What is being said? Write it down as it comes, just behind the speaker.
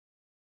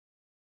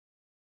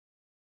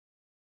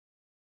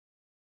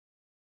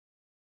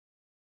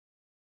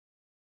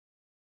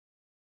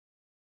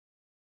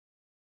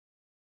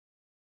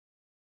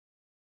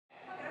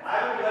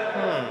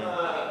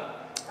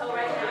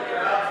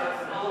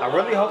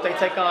really hope they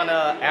take on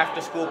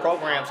after-school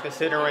programs,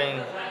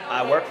 considering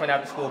I work for an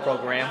after-school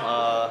program.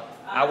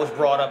 I was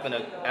brought up in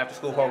an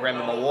after-school program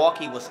in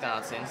Milwaukee,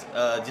 Wisconsin.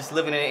 Just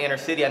living in the inner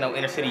city, I know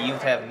inner city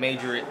youth have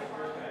major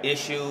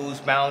issues,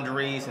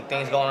 boundaries, and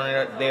things going on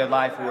in their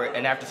life where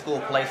an after-school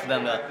place for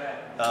them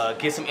to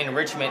get some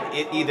enrichment,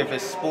 either if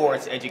it's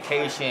sports,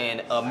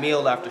 education, a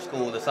meal after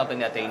school, is something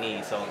that they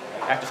need. So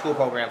after-school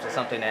programs is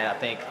something that I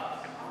think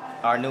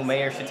our new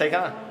mayor should take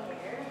on.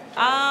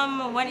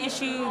 One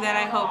issue that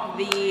I hope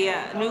the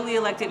newly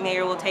elected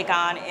mayor will take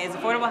on is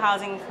affordable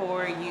housing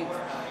for youth.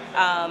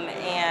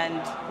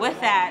 And with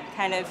that,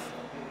 kind of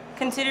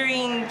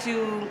considering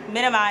to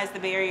minimize the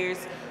barriers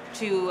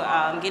to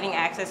getting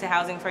access to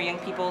housing for young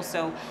people,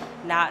 so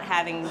not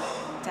having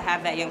to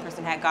have that young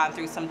person had gone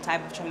through some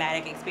type of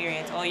traumatic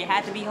experience, or you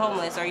had to be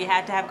homeless, or you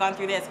had to have gone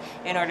through this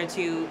in order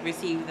to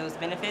receive those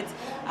benefits,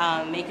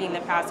 making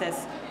the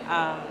process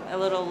a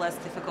little less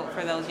difficult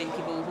for those young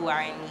people who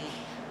are in need.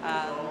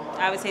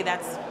 I would say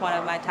that's one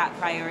of my top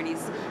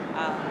priorities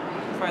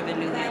for the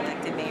newly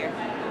elected mayor.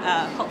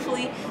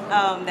 Hopefully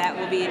that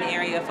will be an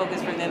area of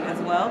focus for them as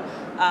well,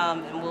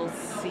 and we'll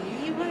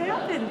see what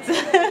happens.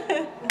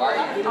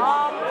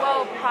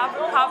 Well,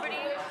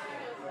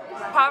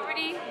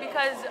 poverty,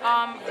 because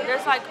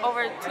there's like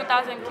over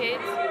 2,000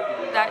 kids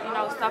that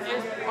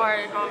suffers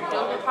or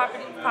deals with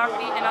poverty,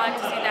 and I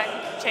like to see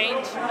that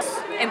change.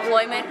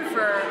 Employment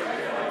for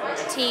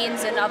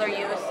teens and other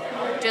youth.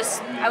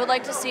 I would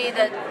like to see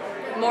that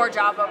more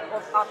job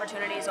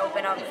opportunities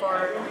open up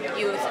for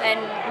youth,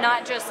 and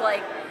not just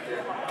like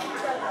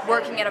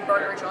working at a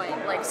burger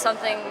joint, like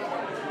something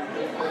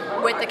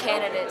with the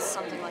candidates,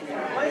 something like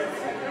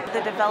that.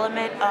 The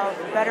development of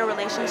better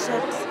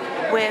relationships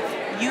with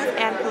youth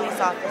and police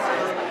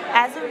officers.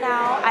 As of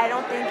now, I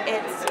don't think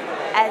it's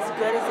as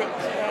good as it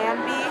can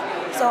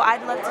be, so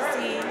I'd love to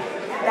see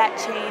that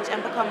change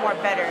and become more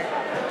better.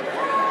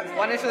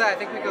 One issue that I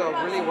think we could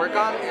really work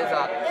on is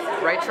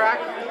right track,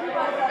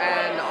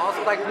 and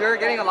also like we're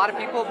getting a lot of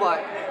people, but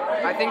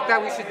I think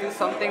that we should do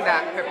something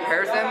that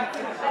prepares them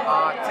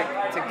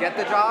to get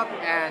the job,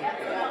 and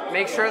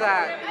make sure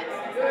that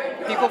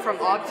people from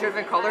all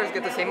different colors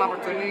get the same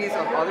opportunities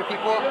of other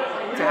people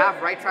to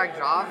have right track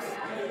jobs.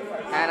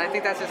 And I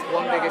think that's just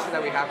one big issue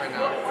that we have right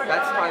now.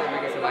 That's probably the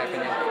biggest in my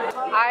opinion.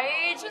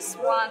 I just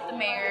want the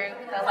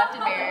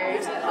elected mayor,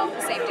 to help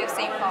the safety of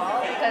St.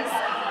 Paul, because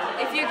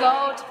if you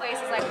go to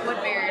places like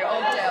Woodbury or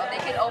Oakdale,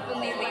 they can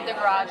openly leave their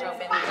garage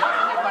open in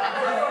front of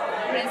them.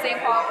 But in St.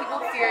 Paul,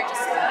 people fear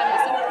just having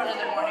this in front of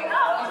the morning,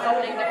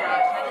 opening the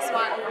garage.